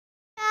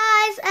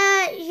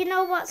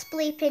know what's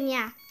bleeping,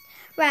 yeah.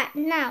 Right,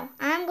 now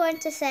I'm going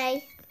to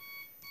say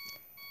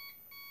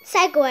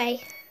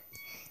Segway.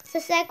 So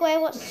Segway,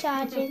 what's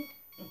charging?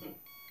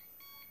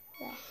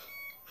 There.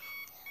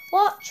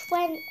 Watch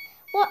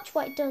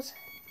what it does.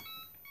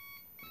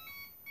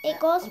 It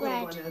goes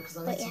red.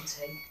 But yeah.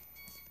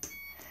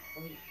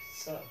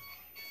 So.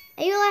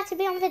 Are you allowed to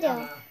be on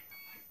video?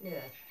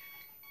 Yeah.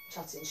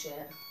 Chatting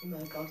shit. Oh my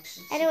god.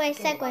 Anyway,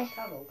 Segway.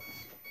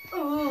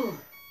 Ooh.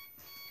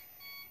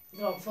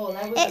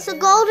 It's a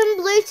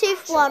golden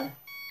Bluetooth one.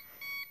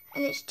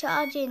 And it's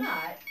charging.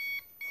 Right.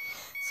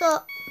 So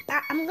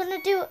I'm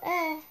gonna do No,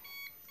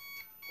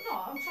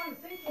 I'm trying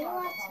to think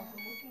about that.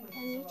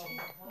 on YouTube.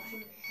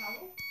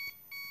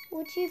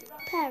 Would your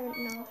parent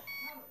know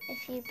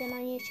if you've been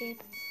on YouTube?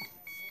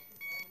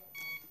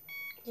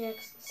 Yeah,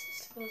 because my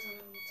sister goes on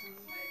all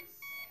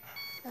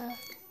the time.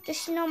 Does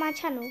she know my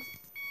channel? What's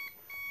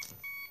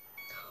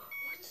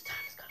the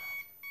time it's gone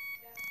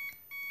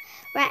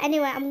off? Right,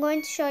 anyway, I'm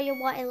going to show you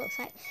what it looks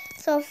like.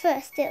 So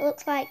first, it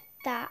looks like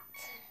that.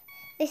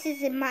 This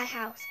is in my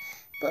house.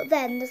 But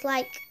then there's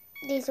like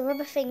these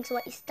rubber things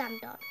what you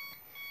stand on.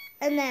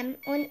 And then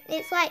when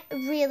it's like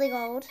really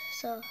old,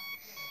 so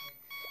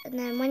and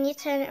then when you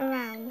turn it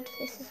around,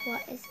 this is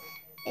what is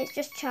it's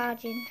just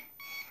charging.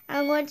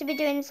 I'm going to be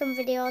doing some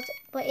videos,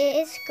 but it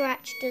is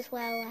scratched as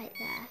well, like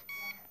there.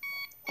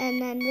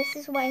 And then this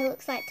is what it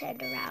looks like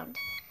turned around.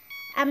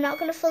 I'm not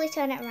going to fully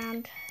turn it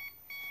around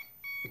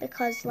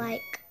because,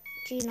 like,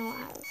 do you know what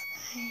else?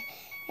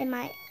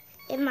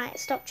 It might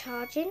stop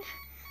charging.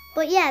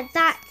 But yeah,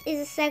 that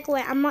is a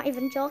Segway. I'm not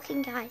even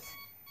joking, guys.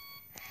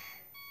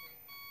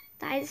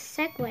 That is a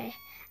Segway.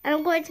 And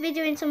I'm going to be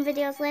doing some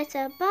videos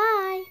later.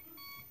 Bye!